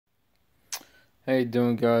How you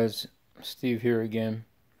doing, guys? Steve here again.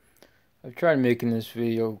 I've tried making this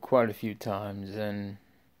video quite a few times, and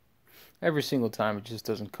every single time it just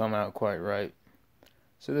doesn't come out quite right.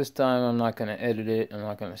 So this time I'm not going to edit it, I'm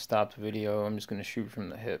not going to stop the video, I'm just going to shoot from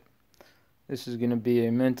the hip. This is going to be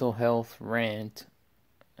a mental health rant,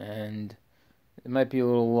 and it might be a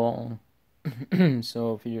little long,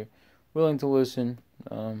 so if you're willing to listen,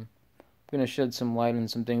 I'm going to shed some light on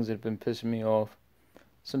some things that have been pissing me off.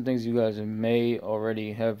 Some things you guys may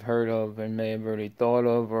already have heard of and may have already thought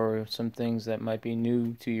of, or some things that might be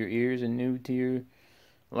new to your ears and new to your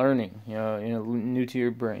learning, new to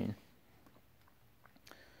your brain.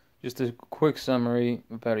 Just a quick summary.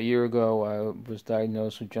 About a year ago, I was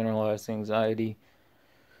diagnosed with generalized anxiety.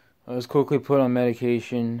 I was quickly put on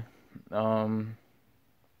medication,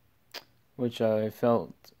 which I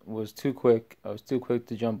felt was too quick. I was too quick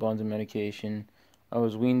to jump onto medication. I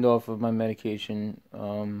was weaned off of my medication,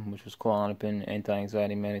 which was Klonopin,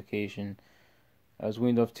 anti-anxiety medication. I was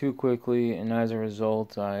weaned off too quickly, and as a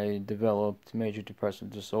result, I developed major depressive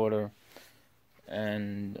disorder,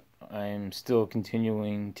 and I'm still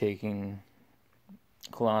continuing taking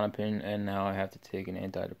Klonopin, and now I have to take an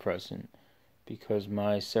antidepressant because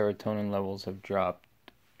my serotonin levels have dropped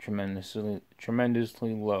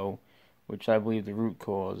tremendously low, which I believe the root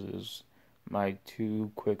cause is my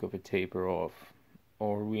too quick of a taper off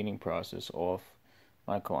or weaning process off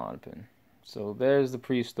my Klonopin. So there's the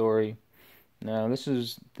pre-story. Now this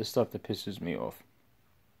is the stuff that pisses me off.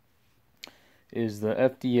 Is the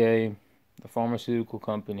FDA, the pharmaceutical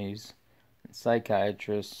companies, and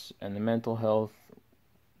psychiatrists, and the mental health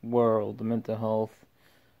world, the mental health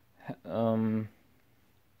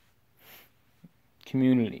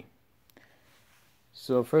community.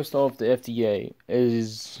 So first off, the FDA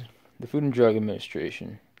is the Food and Drug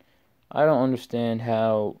Administration. I don't understand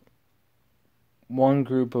how one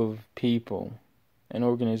group of people, an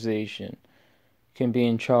organization, can be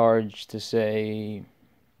in charge to say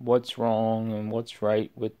what's wrong and what's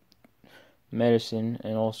right with medicine,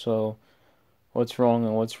 and also what's wrong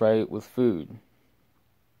and what's right with food.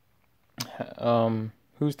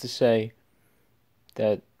 Who's to say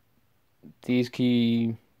that these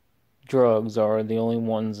key drugs are the only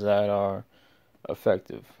ones that are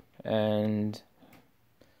effective? And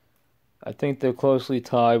I think they're closely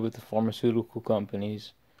tied with the pharmaceutical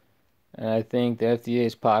companies, and I think the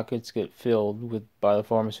FDA's pockets get filled by the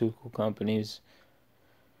pharmaceutical companies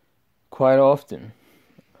quite often,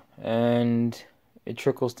 and it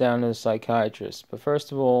trickles down to the psychiatrists. But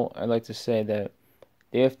first of all, I'd like to say that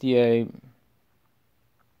the FDA,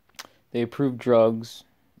 they approve drugs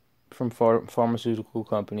from pharmaceutical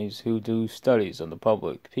companies who do studies on the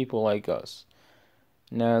public, people like us.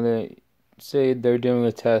 Now, they say they're doing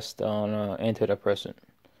a test on antidepressant.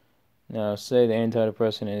 Now, say the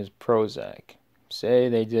antidepressant is Prozac. Say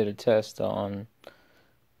they did a test on,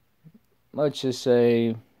 let's just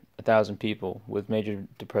say, 1,000 people with major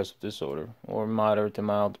depressive disorder or moderate to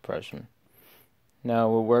mild depression.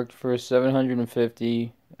 Now, it worked for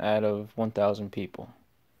 750 out of 1,000 people.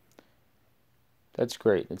 That's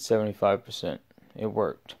great. It's 75%. It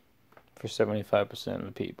worked for 75% of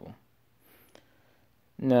the people.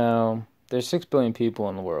 Now, there's 6 billion people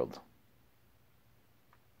in the world.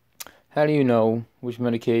 How do you know which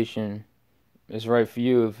medication is right for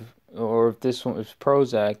you, if this one, if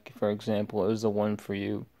Prozac, for example, is the one for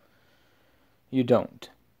you? You don't.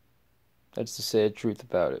 That's the sad truth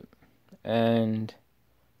about it. And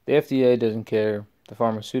the FDA doesn't care. The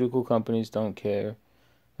pharmaceutical companies don't care.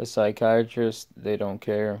 The psychiatrists, they don't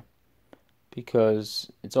care. Because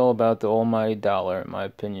it's all about the almighty dollar, in my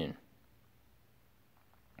opinion.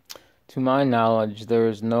 To my knowledge, there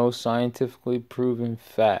is no scientifically proven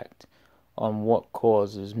fact on what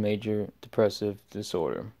causes major depressive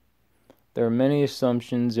disorder. There are many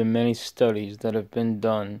assumptions and many studies that have been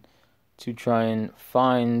done to try and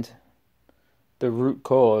find the root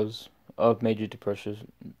cause of major depressive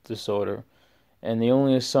disorder, and the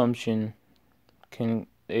only assumption comes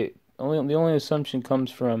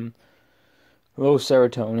from low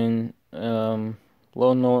serotonin,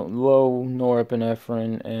 low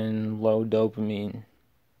norepinephrine, and low dopamine,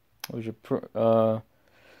 which are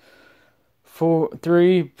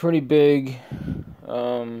three pretty big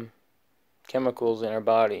chemicals in our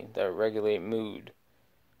body that regulate mood.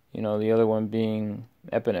 The other one being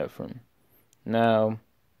epinephrine. Now,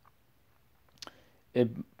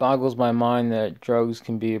 it boggles my mind that drugs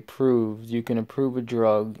can be approved. You can approve a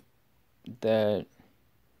drug that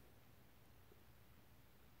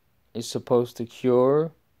is supposed to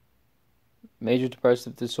cure major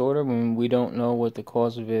depressive disorder when we don't know what the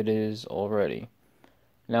cause of it is already.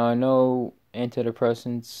 Now, I know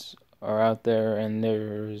antidepressants are out there, and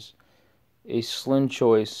there's a slim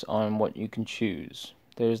choice on what you can choose.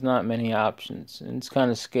 There's not many options, and it's kind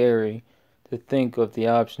of scary to think of the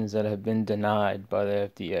options that have been denied by the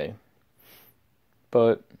FDA.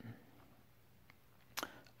 But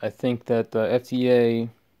I think that the FDA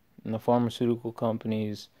and the pharmaceutical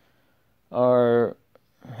companies have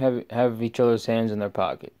each other's hands in their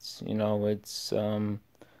pockets. It's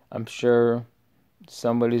I'm sure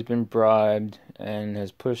somebody's been bribed and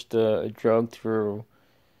has pushed a drug through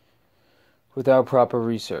without proper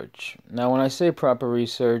research. Now, when I say proper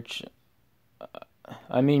research,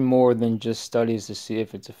 I mean more than just studies to see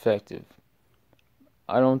if it's effective.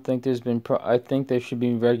 I don't think there's been. I think there should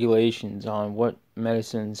be regulations on what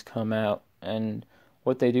medicines come out and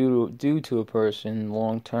what they do to a person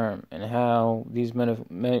long term, and how these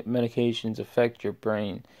medications affect your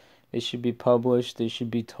brain. They should be published. They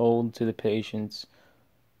should be told to the patients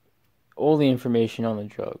all the information on the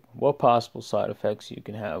drug, what possible side effects you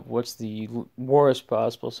can have, what's the worst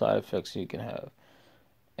possible side effects you can have.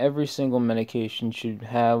 Every single medication should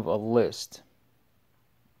have a list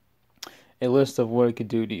of what it could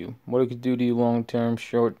do to you, long term,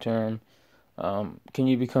 short term. Can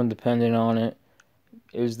you become dependent on it?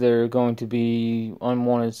 Is there going to be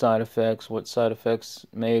unwanted side effects? What side effects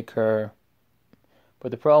may occur?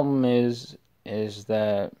 But the problem is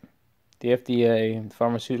that the FDA, the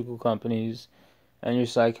pharmaceutical companies, and your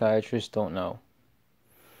psychiatrists don't know.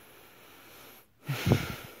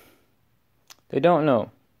 They don't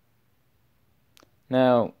know.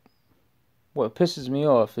 Now, what pisses me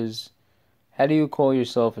off is, how do you call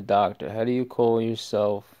yourself a doctor? How do you call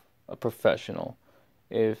yourself a professional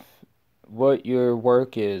if what your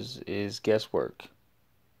work is guesswork?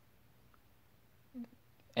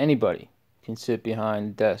 Anybody can sit behind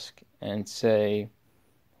a desk and say,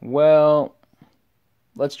 well,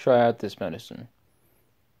 let's try out this medicine.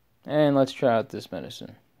 And let's try out this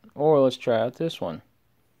medicine. Or let's try out this one,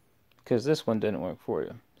 because this one didn't work for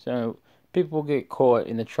you. So people get caught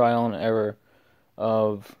in the trial and error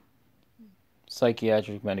of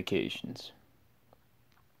psychiatric medications.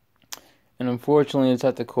 And unfortunately, it's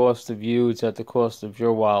at the cost of you. It's at the cost of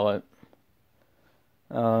your wallet.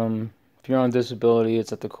 If you're on disability,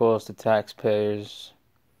 it's at the cost of taxpayers.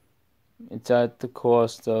 It's at the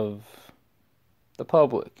cost of the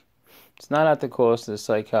public. It's not at the cost of the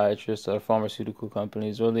psychiatrists or pharmaceutical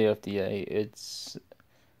companies or the FDA. It's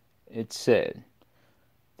sad.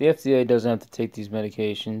 The FDA doesn't have to take these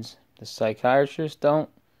medications. The psychiatrists don't,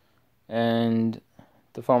 and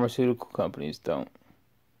the pharmaceutical companies don't.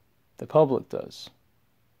 The public does.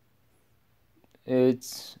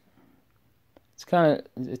 It's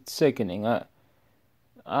sickening.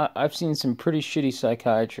 I've seen some pretty shitty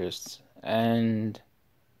psychiatrists, and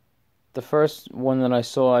the first one that I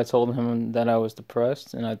saw, I told him that I was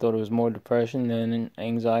depressed, and I thought it was more depression than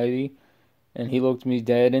anxiety. And he looked me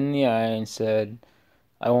dead in the eye and said,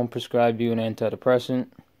 I won't prescribe you an antidepressant,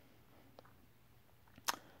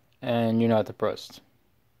 and you're not depressed.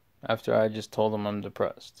 After I just told him I'm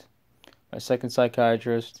depressed. My second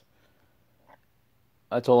psychiatrist,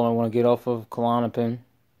 I told him I want to get off of Klonopin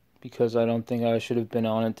because I don't think I should have been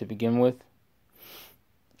on it to begin with.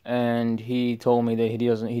 And he told me that he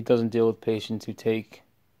doesn't deal with patients who take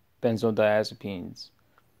benzodiazepines,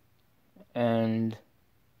 and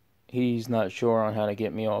he's not sure on how to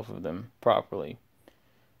get me off of them properly.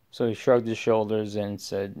 So he shrugged his shoulders and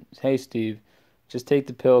said, hey Steve, just take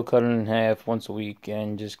the pill, cut it in half once a week,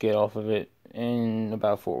 and just get off of it in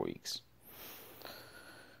about 4 weeks.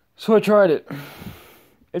 So I tried it.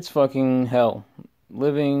 It's fucking hell.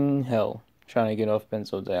 Living hell, trying to get off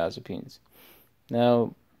benzodiazepines.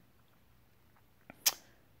 Now,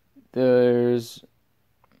 there's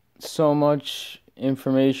so much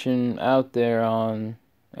information out there on,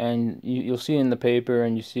 and you'll see it in the paper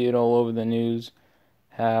and you see it all over the news,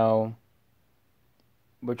 how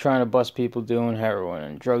we're trying to bust people doing heroin,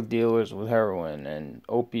 and drug dealers with heroin, and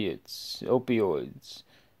opioids.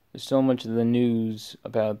 There's so much of the news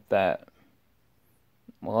about that.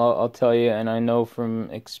 Well, I'll tell you, and I know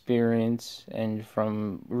from experience and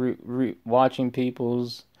from watching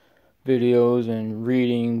people's videos and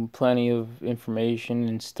reading plenty of information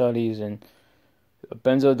and studies, and a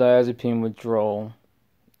benzodiazepine withdrawal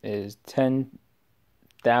is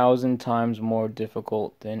 10,000 times more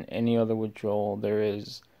difficult than any other withdrawal there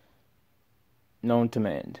is known to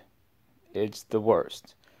man. It's the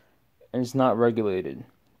worst. And it's not regulated.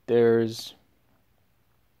 There's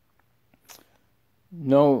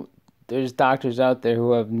doctors out there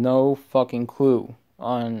who have no fucking clue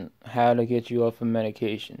on how to get you off of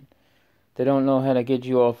medication. They don't know how to get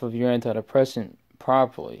you off of your antidepressant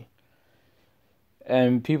properly.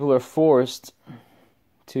 and people are forced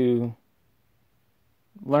to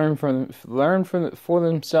learn for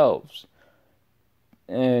themselves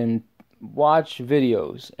and watch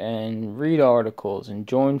videos and read articles and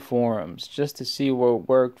join forums just to see what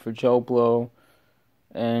worked for Joe Blow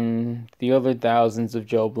and the other thousands of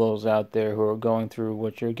Joe Blows out there who are going through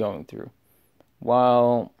what you're going through,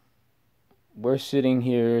 while we're sitting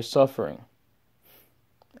here suffering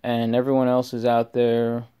and everyone else is out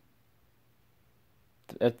there.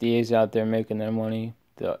 The FDA's out there making their money,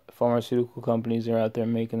 the pharmaceutical companies are out there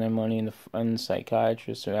making their money, and the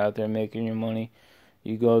psychiatrists are out there making your money.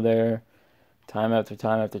 You go there time after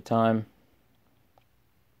time after time.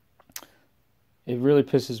 It really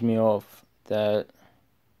pisses me off that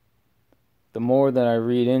the more that I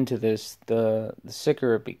read into this, the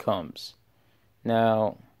sicker it becomes.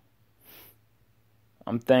 Now,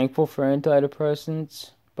 I'm thankful for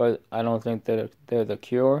antidepressants, but I don't think that they're the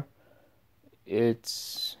cure.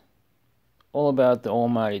 It's all about the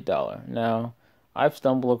almighty dollar. Now, I've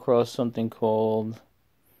stumbled across something called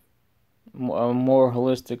a more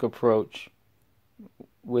holistic approach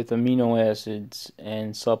with amino acids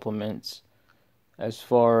and supplements as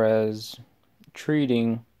far as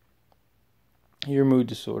treating your mood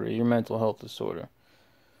disorder, your mental health disorder.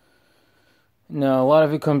 Now, a lot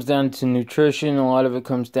of it comes down to nutrition, a lot of it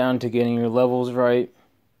comes down to getting your levels right,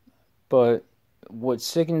 but what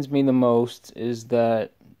sickens me the most is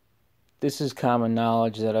that this is common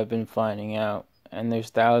knowledge that I've been finding out, and there's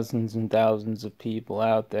thousands and thousands of people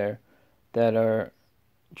out there that are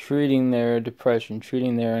treating their depression,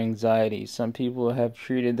 treating their anxiety. Some people have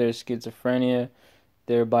treated their schizophrenia,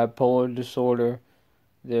 their bipolar disorder,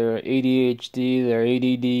 their ADHD, their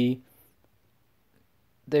ADD.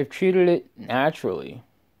 They've treated it naturally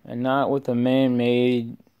and not with a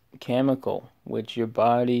man-made chemical, which your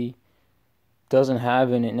body doesn't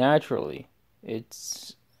have in it naturally.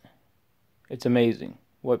 It's amazing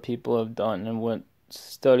what people have done and what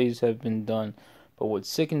studies have been done. But what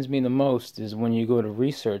sickens me the most is when you go to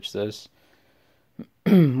research this,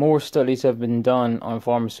 more studies have been done on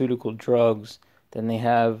pharmaceutical drugs than they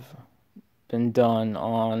have been done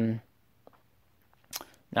on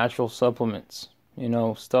natural supplements. You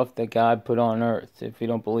know, stuff that God put on earth. If you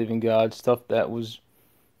don't believe in God, stuff that was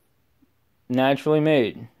naturally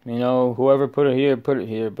made. You know, whoever put it here, but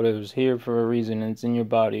it was here for a reason, and it's in your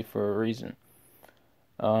body for a reason.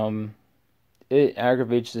 It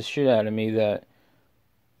aggravates the shit out of me that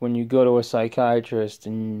when you go to a psychiatrist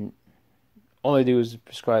and all they do is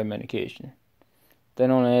prescribe medication. They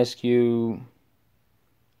don't ask you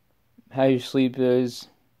how your sleep is,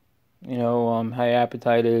 you know, how your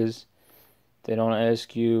appetite is. They don't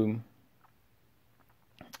ask you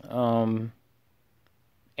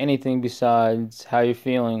anything besides how you're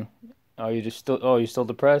feeling. Are you you're still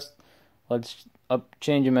depressed? Let's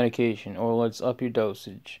change your medication, or let's up your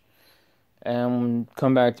dosage, and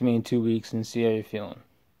come back to me in 2 weeks and see how you're feeling.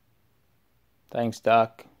 Thanks,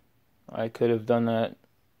 doc. I could have done that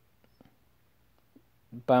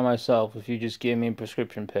by myself if you just gave me a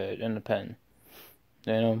prescription pad and a pen.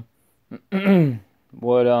 You know,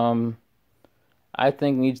 what I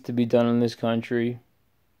think needs to be done in this country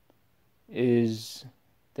is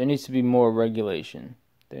there needs to be more regulation.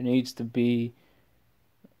 There needs to be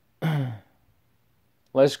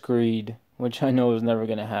less greed, which I know is never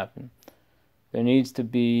going to happen. There needs to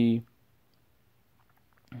be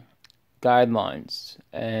guidelines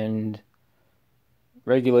and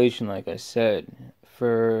regulation, like I said,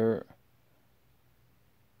 for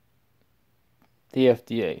the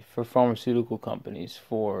FDA, for pharmaceutical companies,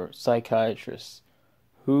 for psychiatrists.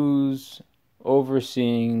 Who's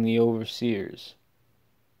overseeing the overseers?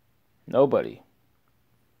 Nobody.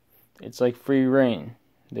 It's like free reign.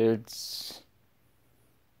 It's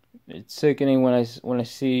sickening when I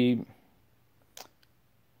see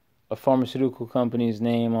a pharmaceutical company's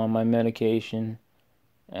name on my medication,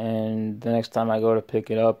 and the next time I go to pick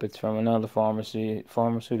it up, it's from another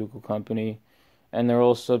pharmaceutical company, and they're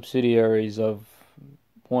all subsidiaries of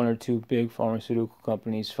one or two big pharmaceutical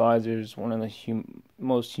companies. Pfizer's one of the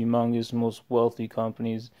most humongous, most wealthy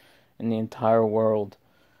companies in the entire world.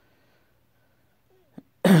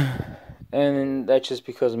 And that's just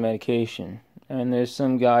because of medication. And there's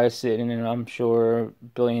some guy sitting in, I'm sure,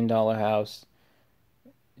 $1 billion house,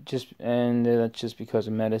 and that's just because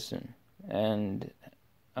of medicine. And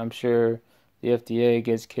I'm sure the FDA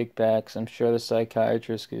gets kickbacks. I'm sure the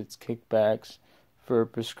psychiatrist gets kickbacks for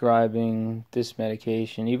prescribing this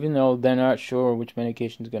medication, even though they're not sure which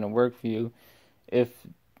medication is going to work for you. If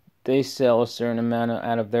they sell a certain amount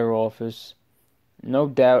out of their office, no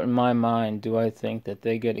doubt in my mind do I think that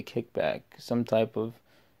they get a kickback, some type of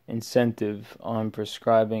incentive on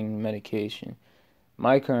prescribing medication.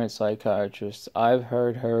 My current psychiatrist, I've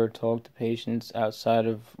heard her talk to patients outside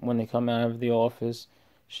of when they come out of the office.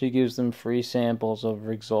 She gives them free samples of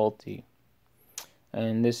Rexulti.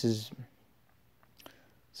 And this is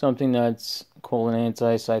something that's called an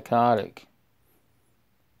antipsychotic.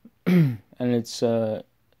 And it's,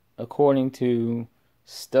 according to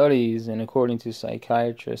studies and according to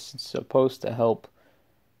psychiatrists, it's supposed to help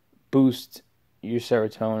boost your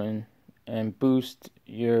serotonin and boost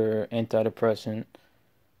your antidepressant.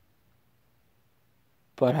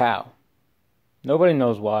 But how? Nobody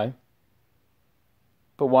knows why.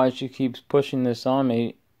 But why she keeps pushing this on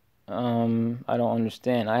me, I don't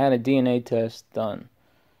understand. I had a DNA test done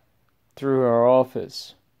through her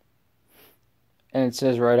office, and it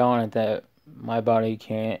says right on it that my body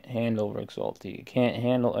can't handle Rexulti. It can't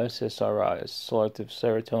handle SSRIs, selective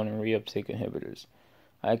serotonin reuptake inhibitors.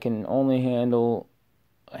 I can only handle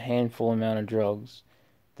a handful amount of drugs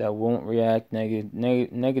that won't react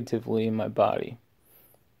negatively in my body.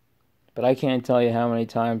 But I can't tell you how many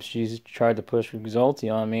times she's tried to push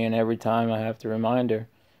Rexulti on me, and every time I have to remind her,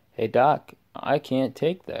 hey doc, I can't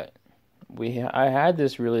take that. I had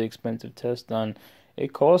this really expensive test done.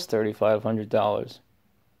 It cost $3,500.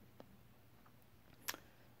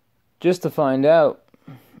 Just to find out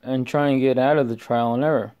and try and get out of the trial and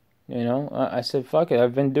error. You know, I said, fuck it.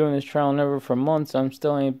 I've been doing this trial and error for months. I'm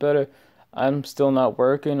still ain't better. I'm still not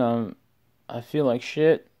working. I feel like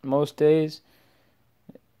shit most days.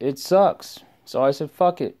 It sucks. So I said,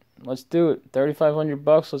 fuck it. Let's do it.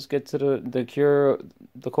 $3,500. Let's get to the cure,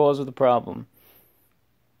 the cause of the problem.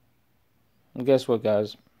 And guess what,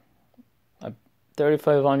 guys?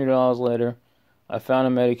 $3,500 later, I found a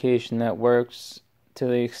medication that works to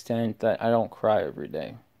the extent that I don't cry every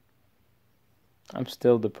day. I'm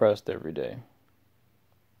still depressed every day.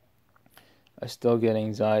 I still get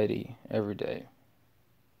anxiety every day.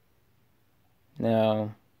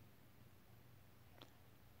 Now,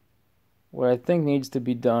 what I think needs to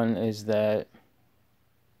be done is that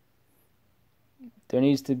there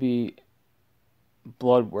needs to be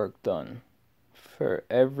blood work done for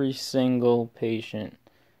every single patient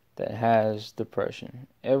that has depression,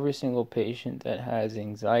 every single patient that has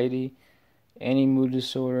anxiety, any mood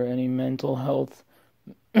disorder, any mental health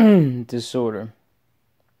disorder.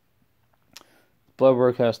 Blood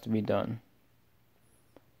work has to be done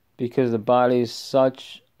because the body is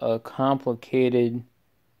such a complicated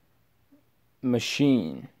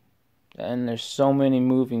machine, and there's so many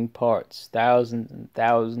moving parts, thousands and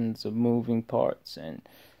thousands of moving parts and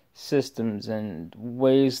systems and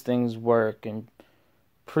ways things work and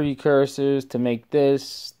precursors to make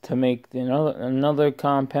this, to make another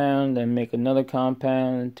compound and make another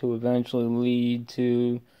compound to eventually lead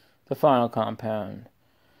to the final compound.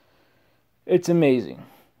 It's amazing.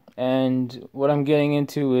 And what I'm getting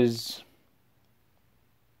into is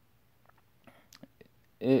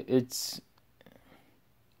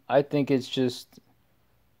I think it's just,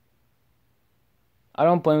 I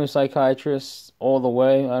don't blame the psychiatrists all the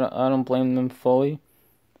way. I don't blame them fully.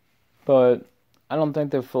 But I don't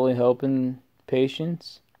think they're fully helping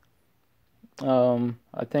patients.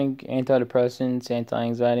 I think antidepressants,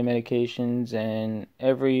 anti-anxiety medications, and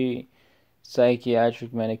every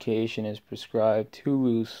psychiatric medication is prescribed too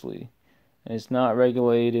loosely. And it's not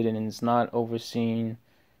regulated and it's not overseen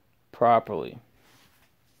properly.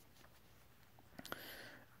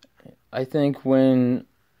 I think when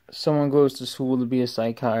someone goes to school to be a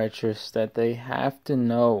psychiatrist, that they have to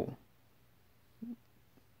know,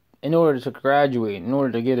 in order to graduate, in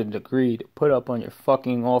order to get a degree to put up on your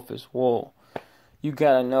fucking office wall, you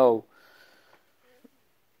gotta know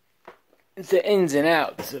the ins and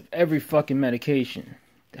outs of every fucking medication.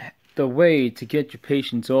 The way to get your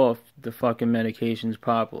patients off the fucking medications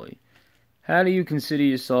properly. How do you consider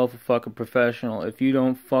yourself a fucking professional if you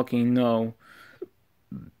don't fucking know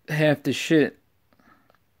half the shit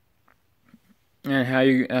and how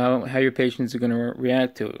your patients are going to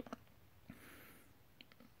react to it?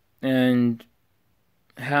 And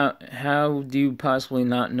how do you possibly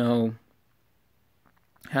not know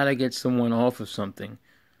how to get someone off of something?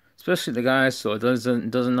 Especially the guy I saw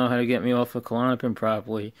doesn't know how to get me off of Klonopin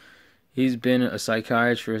properly. He's been a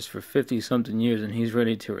psychiatrist for 50-something years and he's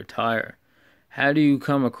ready to retire. How do you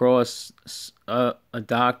come across a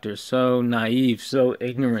doctor so naive, so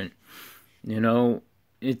ignorant? You know,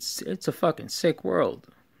 it's a fucking sick world.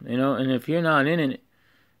 You know, and if you're not in it,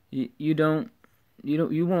 you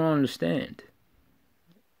won't understand.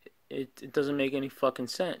 It doesn't make any fucking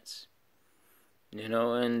sense. You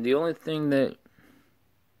know, and the only thing that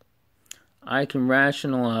I can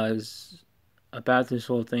rationalize about this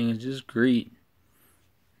whole thing is just greed.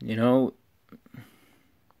 You know,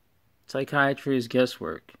 psychiatry is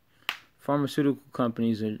guesswork. Pharmaceutical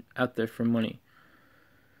companies are out there for money.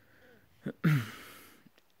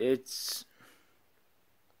 It's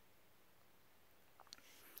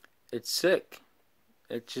sick.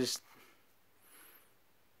 It just,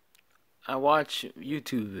 I watch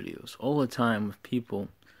YouTube videos all the time of people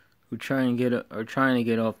who trying to get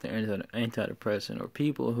off the antidepressant, or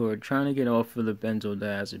people who are trying to get off of the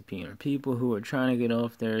benzodiazepine, or people who are trying to get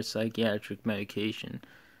off their psychiatric medication,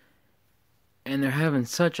 and they're having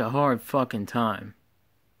such a hard fucking time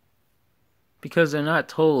because they're not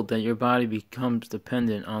told that your body becomes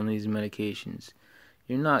dependent on these medications.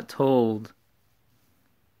 You're not told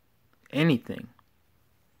anything.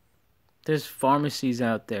 There's pharmacies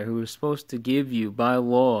out there who are supposed to give you, by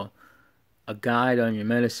law, a guide on your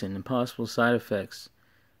medicine and possible side effects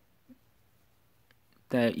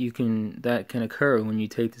that can occur when you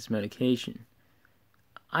take this medication.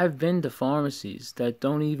 I've been to pharmacies that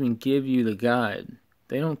don't even give you the guide.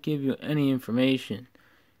 They don't give you any information.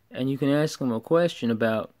 And you can ask them a question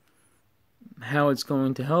about how it's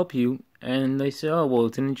going to help you, and they say, oh, well,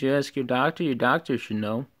 didn't you ask your doctor? Your doctor should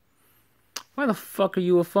know. Why the fuck are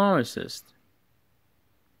you a pharmacist?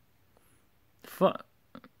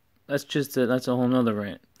 That's a whole nother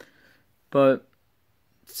rant. But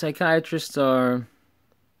psychiatrists are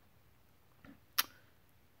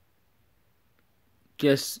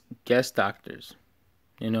guest doctors.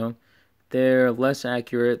 You know, they're less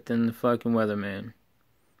accurate than the fucking weatherman.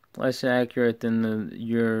 Less accurate than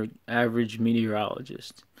your average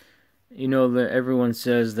meteorologist. You know that everyone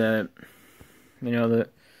says that. You know that.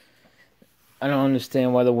 I don't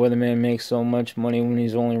understand why the weatherman makes so much money when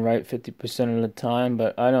he's only right 50% of the time,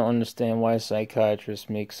 but I don't understand why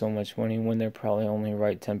psychiatrists make so much money when they're probably only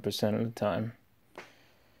right 10% of the time.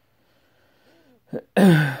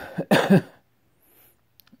 I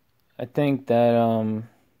think that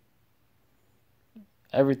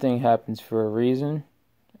everything happens for a reason,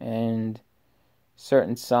 and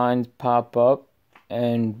certain signs pop up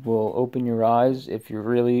and will open your eyes if you're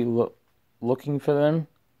really looking for them.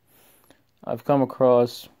 I've come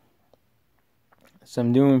across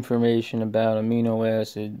some new information about amino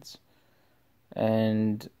acids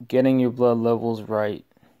and getting your blood levels right,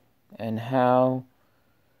 and how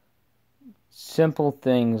simple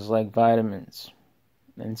things like vitamins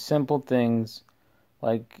and simple things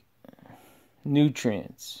like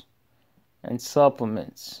nutrients and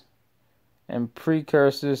supplements and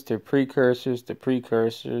precursors to precursors to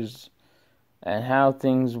precursors, and how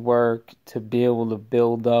things work to be able to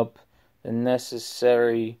build up the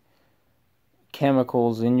necessary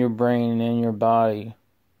chemicals in your brain and your body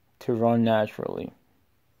to run naturally.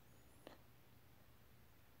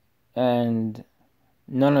 And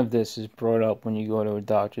none of this is brought up when you go to a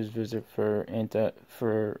doctor's visit for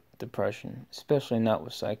depression, especially not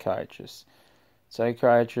with psychiatrists.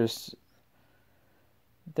 Psychiatrists,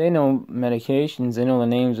 they know medications, they know the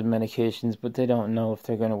names of medications, but they don't know if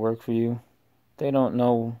they're going to work for you. They don't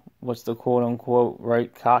know what's the quote-unquote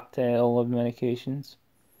right cocktail of medications.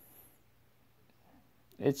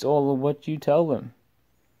 It's all of what you tell them.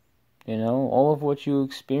 You know, all of what you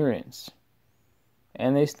experience.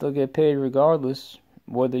 And they still get paid regardless,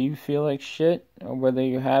 whether you feel like shit, or whether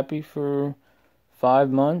you're happy for 5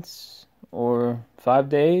 months, or 5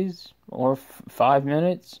 days, or 5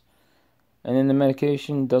 minutes, and then the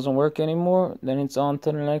medication doesn't work anymore, then it's on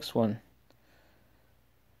to the next one.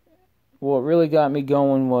 What really got me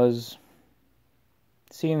going was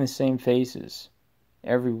seeing the same faces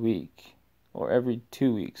every week, or every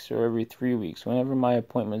 2 weeks, or every 3 weeks, whenever my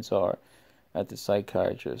appointments are at the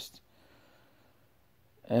psychiatrist.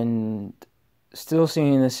 And still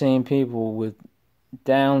seeing the same people with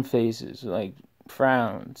down faces, like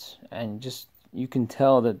frowns, and just, you can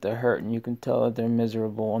tell that they're hurting, you can tell that they're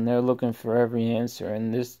miserable, and they're looking for every answer,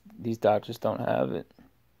 and these doctors don't have it.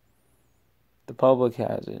 The public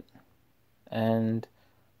has it. And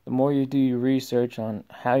the more you do your research on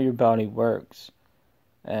how your body works,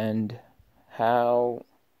 and how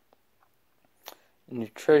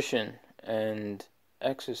nutrition and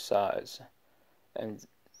exercise and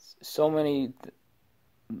so many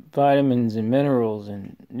vitamins and minerals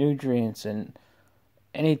and nutrients and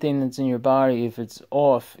anything that's in your body, if it's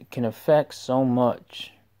off, it can affect so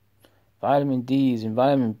much. Vitamin D's and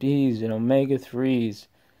vitamin B's and omega-3s.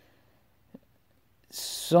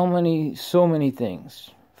 So many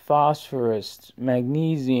things. Phosphorus,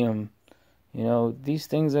 magnesium. You know, these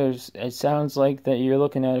things are, it sounds like that you're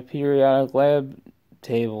looking at a periodic lab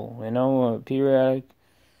table, you know, a periodic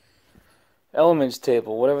elements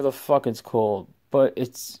table, whatever the fuck it's called. But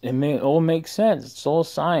it all makes sense. It's all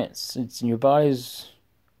science. It's in your body's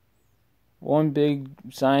one big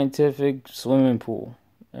scientific swimming pool.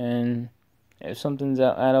 And if something's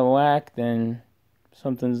out of whack, then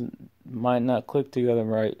something's might not click together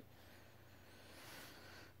right.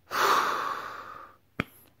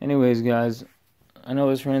 Anyways, guys, I know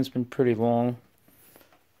this rant's been pretty long.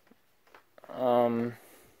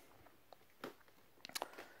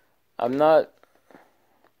 I'm not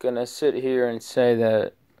gonna sit here and say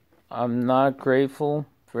that I'm not grateful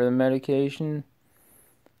for the medication,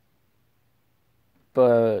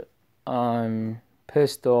 but I'm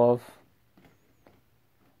pissed off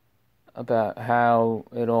about how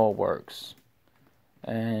it all works.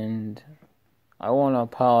 And I want to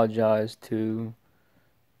apologize to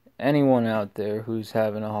anyone out there who's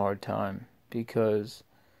having a hard time, because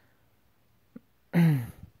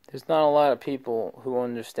there's not a lot of people who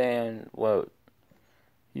understand what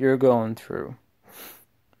you're going through.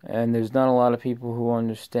 And there's not a lot of people who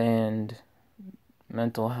understand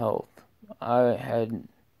mental health. I had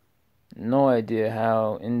no idea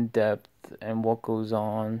how in-depth and what goes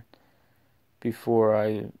on before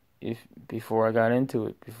I got into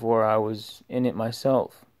it, before I was in it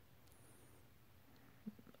myself.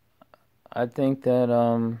 I think that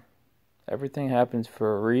everything happens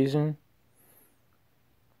for a reason,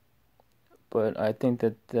 but I think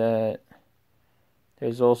that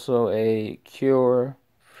there's also a cure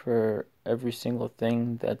for every single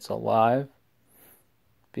thing that's alive,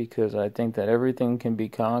 because I think that everything can be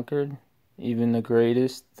conquered, even the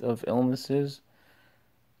greatest of illnesses.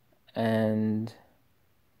 And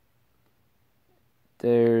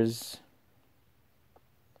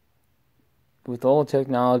with all the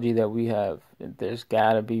technology that we have, there's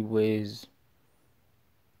gotta be ways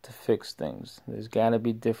to fix things. There's gotta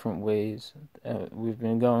be different ways. I think we've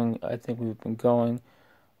been going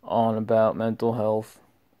on about mental health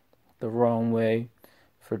the wrong way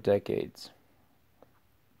for decades.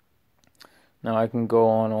 Now I can go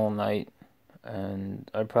on all night, and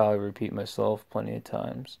I'd probably repeat myself plenty of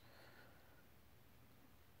times.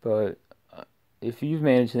 But if you've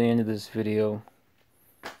made it to the end of this video,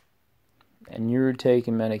 and you're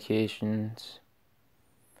taking medications,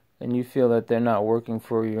 and you feel that they're not working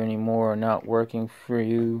for you anymore, or not working for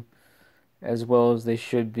you as well as they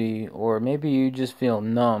should be, or maybe you just feel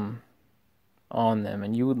numb on them,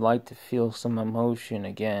 and you would like to feel some emotion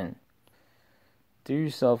again, do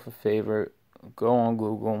yourself a favor, go on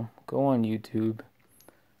Google, go on YouTube,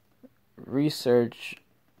 research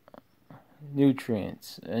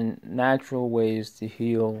nutrients and natural ways to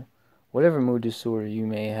heal whatever mood disorder you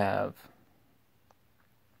may have.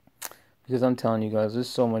 Because I'm telling you guys, there's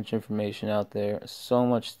so much information out there, so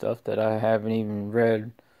much stuff that I haven't even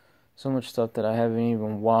read, so much stuff that I haven't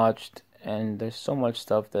even watched, and there's so much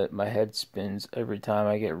stuff that my head spins every time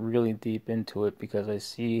I get really deep into it, because I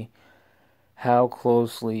see how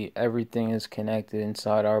closely everything is connected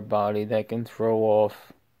inside our body that can throw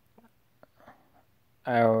off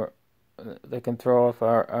our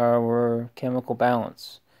chemical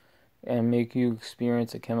balance and make you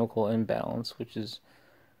experience a chemical imbalance, which is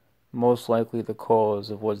most likely the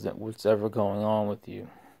cause of what's ever going on with you.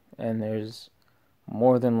 And there's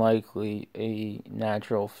more than likely a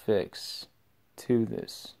natural fix to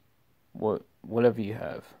this, whatever you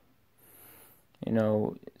have. You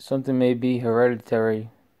know, something may be hereditary.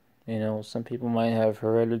 You know, some people might have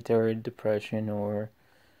hereditary depression, or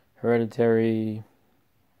hereditary,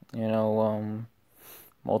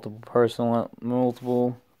 multiple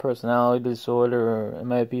personality disorder, or it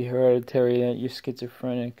might be hereditary that you're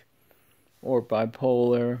schizophrenic or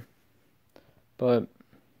bipolar. But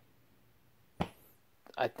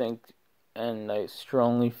I think, and I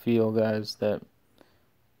strongly feel, guys, that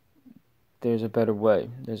there's a better way.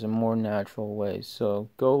 There's a more natural way. So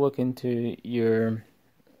go look into your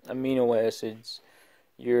amino acids,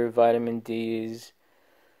 your vitamin D's.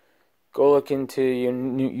 Go look into your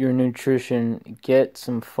nutrition. Get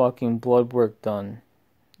some fucking blood work done.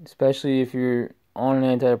 Especially if you're on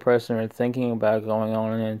an antidepressant or thinking about going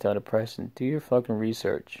on an antidepressant. Do your fucking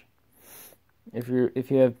research. If you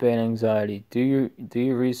have bad anxiety, do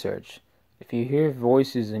your research. If you hear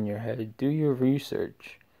voices in your head, do your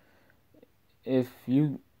research. If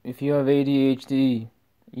you have ADHD,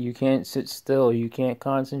 you can't sit still, you can't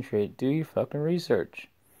concentrate, do your fucking research.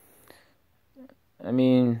 I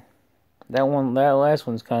mean, that last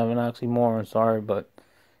one's kind of an oxymoron, sorry, but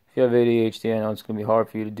if you have ADHD, I know it's going to be hard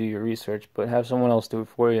for you to do your research, but have someone else do it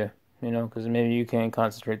for you, because maybe you can't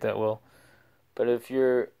concentrate that well. But if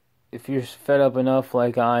you're fed up enough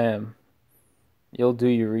like I am, you'll do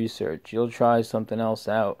your research. You'll try something else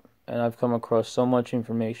out. And I've come across so much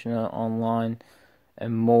information online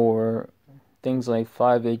and more things like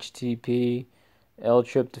 5-HTP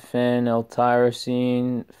L-tryptophan,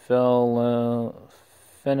 L-tyrosine,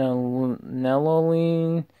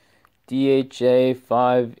 phenylalanine, DHA,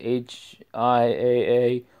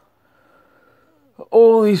 5-HIAA,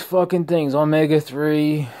 all these fucking things,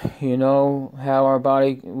 omega-3, how our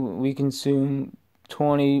body, we consume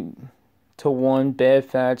 20 to 1 bad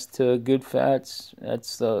fats to good fats.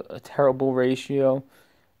 That's a terrible ratio.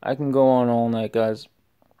 I can go on all night, guys.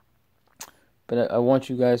 But I want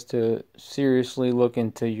you guys to seriously look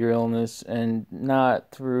into your illness, and not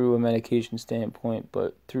through a medication standpoint,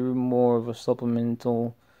 but through more of a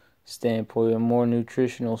supplemental standpoint, a more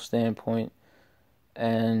nutritional standpoint,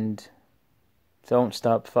 and don't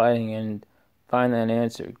stop fighting and find that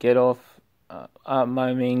answer. Get off.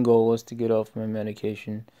 My main goal is to get off my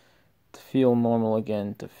medication, to feel normal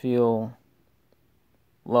again, to feel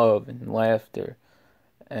love and laughter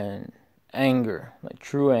and anger, like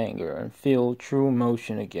true anger, and feel true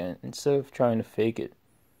emotion again, instead of trying to fake it.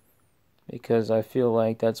 Because I feel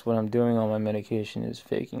like that's what I'm doing on my medication, is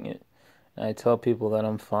faking it. And I tell people that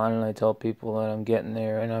I'm fine, and I tell people that I'm getting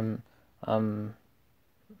there, and I'm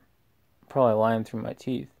probably lying through my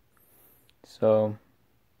teeth. So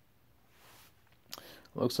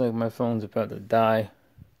looks like my phone's about to die,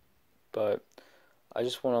 but I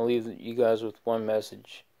just want to leave you guys with one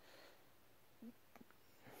message.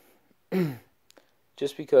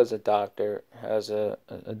 Just because a doctor has a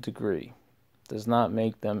degree does not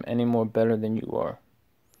make them any more better than you are.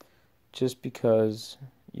 Just because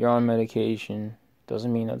you're on medication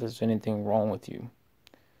doesn't mean that there's anything wrong with you.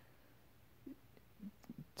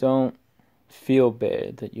 Don't feel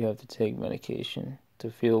bad that you have to take medication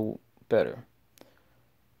to feel better.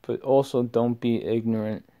 But also don't be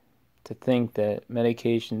ignorant to think that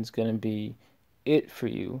medication is going to be it for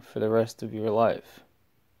you for the rest of your life.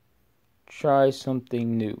 Try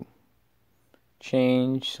something new.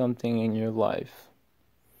 Change something in your life.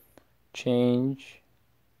 Change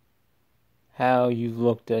how you've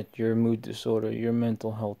looked at your mood disorder, your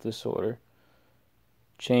mental health disorder.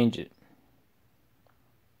 Change it.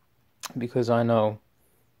 Because I know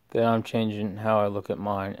that I'm changing how I look at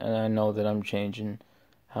mine, and I know that I'm changing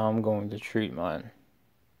how I'm going to treat mine.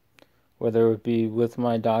 Whether it be with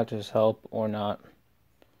my doctor's help or not,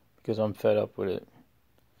 because I'm fed up with it.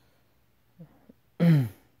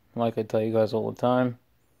 Like I tell you guys all the time,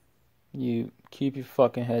 you keep your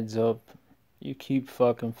fucking heads up, you keep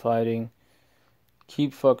fucking fighting,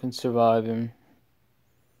 keep fucking surviving,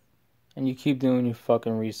 and you keep doing your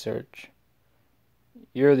fucking research.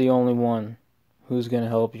 You're the only one who's gonna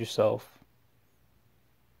help yourself.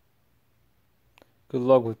 Good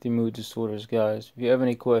luck with your mood disorders, guys. If you have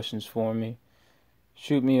any questions for me,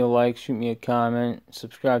 shoot me a like, shoot me a comment,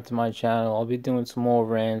 subscribe to my channel. I'll be doing some more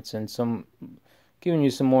rants and giving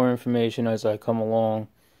you some more information as I come along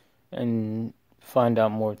and find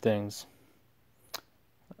out more things.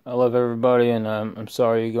 I love everybody, and I'm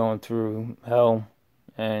sorry you're going through hell,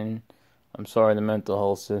 and I'm sorry the mental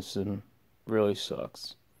health system really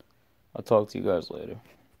sucks. I'll talk to you guys later.